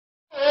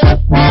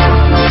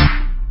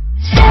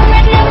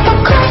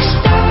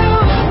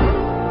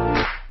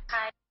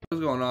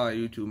going on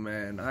YouTube,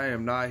 man? I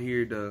am not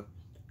here to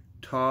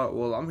talk.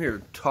 Well, I'm here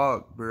to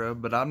talk, bro,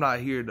 but I'm not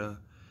here to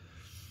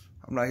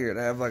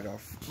have like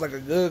a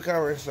good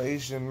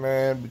conversation,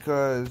 man,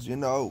 because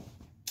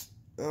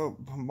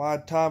my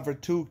time for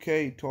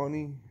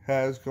 2K20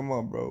 has come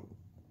up, bro.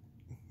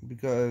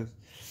 Because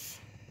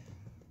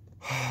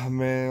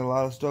man, a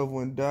lot of stuff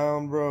went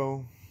down,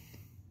 bro.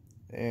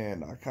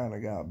 And I kind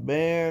of got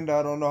banned.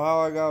 I don't know how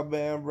I got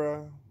banned,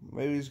 bro.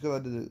 Maybe it's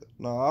because I did it.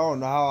 No, I don't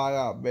know how I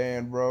got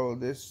banned, bro.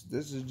 This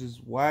is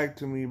just whack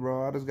to me,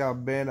 bro. I just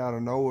got banned out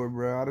of nowhere,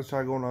 bro. I just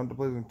tried going on to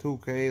play some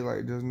 2K,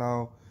 like, just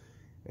now.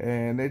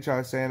 And they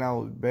tried saying I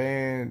was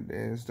banned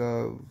and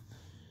stuff.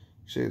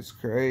 Shit's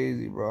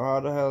crazy, bro. How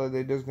the hell are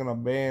they just gonna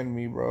ban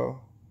me, bro?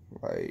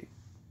 Like,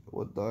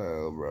 what the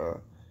hell,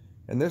 bro?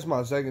 And this is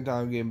my second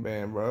time getting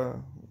banned,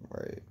 bro.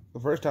 Like, the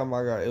first time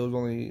I got it was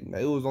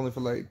only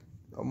for like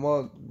a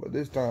month, but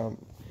this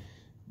time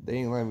they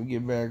ain't let me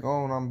get back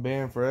on. I'm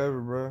banned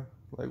forever, bro.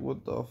 Like,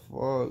 what the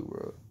fuck,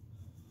 bro?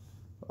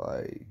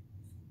 Like,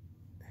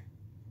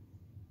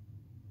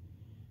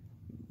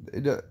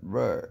 it just,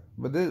 bro.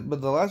 But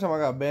the last time I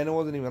got banned, it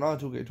wasn't even on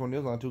 2K20.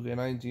 It was on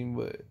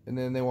 2K19. And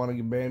then they want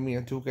to ban me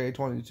on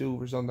 2K22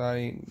 for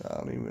something I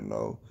don't even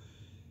know.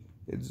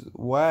 It's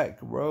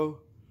whack, bro.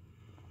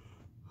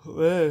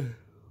 Man,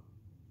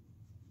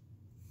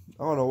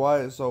 I don't know why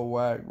it's so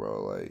whack,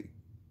 bro. Like,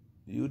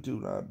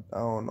 YouTube, I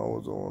don't know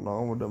what's going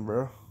on with them,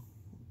 bro.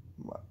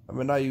 I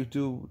mean, not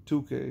YouTube,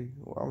 2K.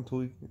 Well, I'm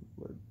tweaking,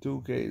 but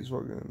 2K is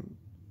fucking.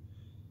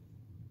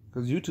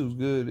 Because YouTube's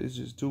good, it's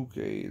just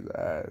 2K is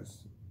ass.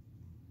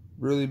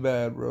 Really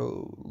bad,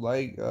 bro.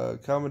 Like,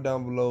 comment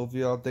down below if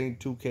y'all think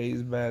 2K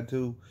is bad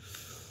too.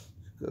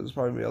 Because there's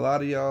probably a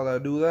lot of y'all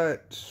that do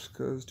that.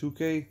 Because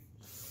 2K,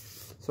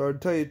 sorry to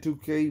tell you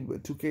 2K,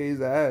 but 2K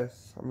is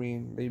ass. I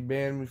mean, they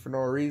banned me for no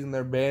reason.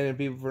 They're banning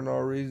people for no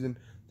reason.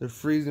 They're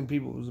freezing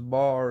people's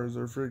bars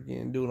or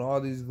freaking doing all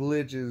these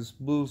glitches,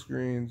 blue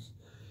screens.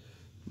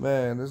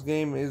 Man, this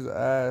game is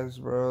ass,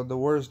 bro. The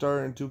worst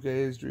start in 2K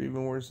history,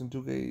 even worse than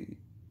 2K18,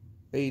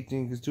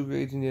 because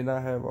 2K18 did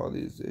not have all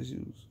these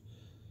issues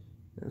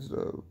and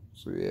stuff.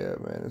 So yeah,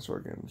 man, it's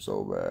working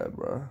so bad,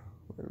 bro.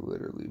 Like,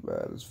 literally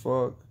bad as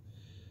fuck.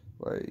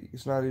 Like,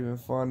 it's not even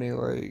funny.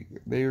 Like,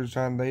 they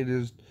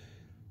just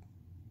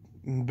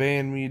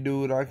banned me,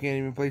 dude. I can't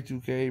even play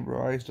 2K,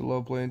 bro. I used to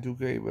love playing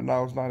 2K, but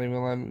now it's not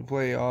even letting me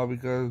play, all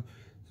because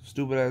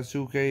stupid ass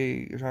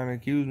 2K is trying to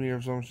accuse me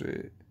of some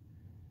shit.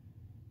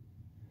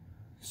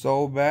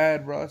 So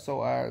bad, bro.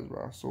 So ass,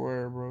 bro. I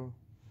swear, bro.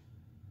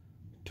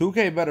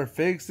 2K better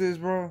fix this,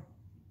 bro.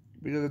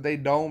 Because if they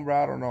don't,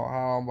 bro, I don't know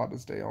how I'm about to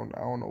stay on. I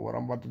don't know what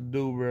I'm about to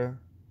do, bro.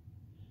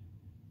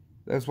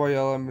 That's why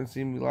y'all haven't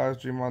seen me live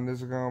stream on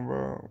this account,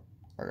 bro.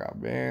 I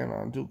got banned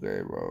on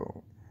 2K,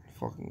 bro.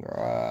 Fucking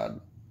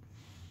God.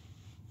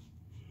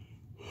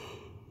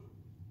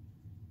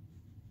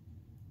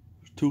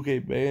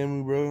 2K banned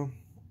me, bro.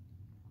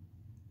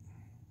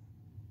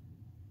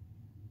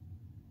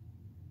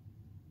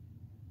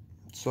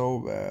 So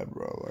bad,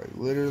 bro. Like,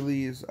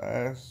 literally, it's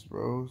ass,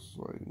 bro. It's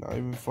like not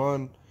even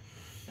fun.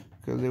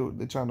 Because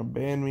they trying to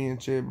ban me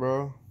and shit,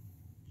 bro.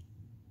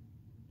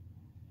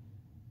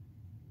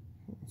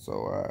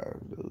 So ass,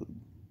 dude.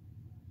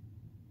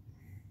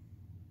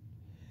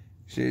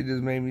 Shit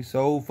just made me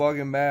so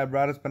fucking mad,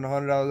 bro. I just spent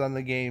 $100 on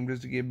the game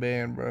just to get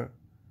banned, bro.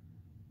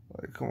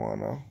 Like, come on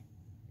now.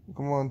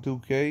 Come on,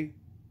 2K.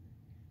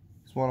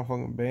 Just want to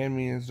fucking ban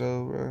me and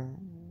stuff, bro.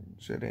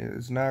 Shit,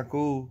 it's not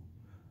cool.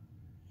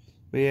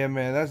 But yeah,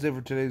 man, that's it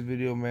for today's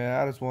video,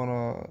 man. I just want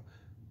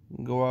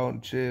to go out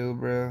and chill,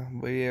 bro.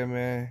 But yeah,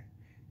 man,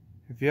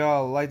 if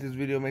y'all like this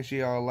video, make sure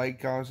y'all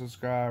like, comment,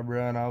 subscribe,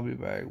 bro. And I'll be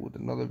back with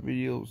another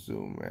video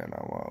soon, man.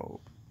 I'm out.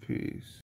 Peace.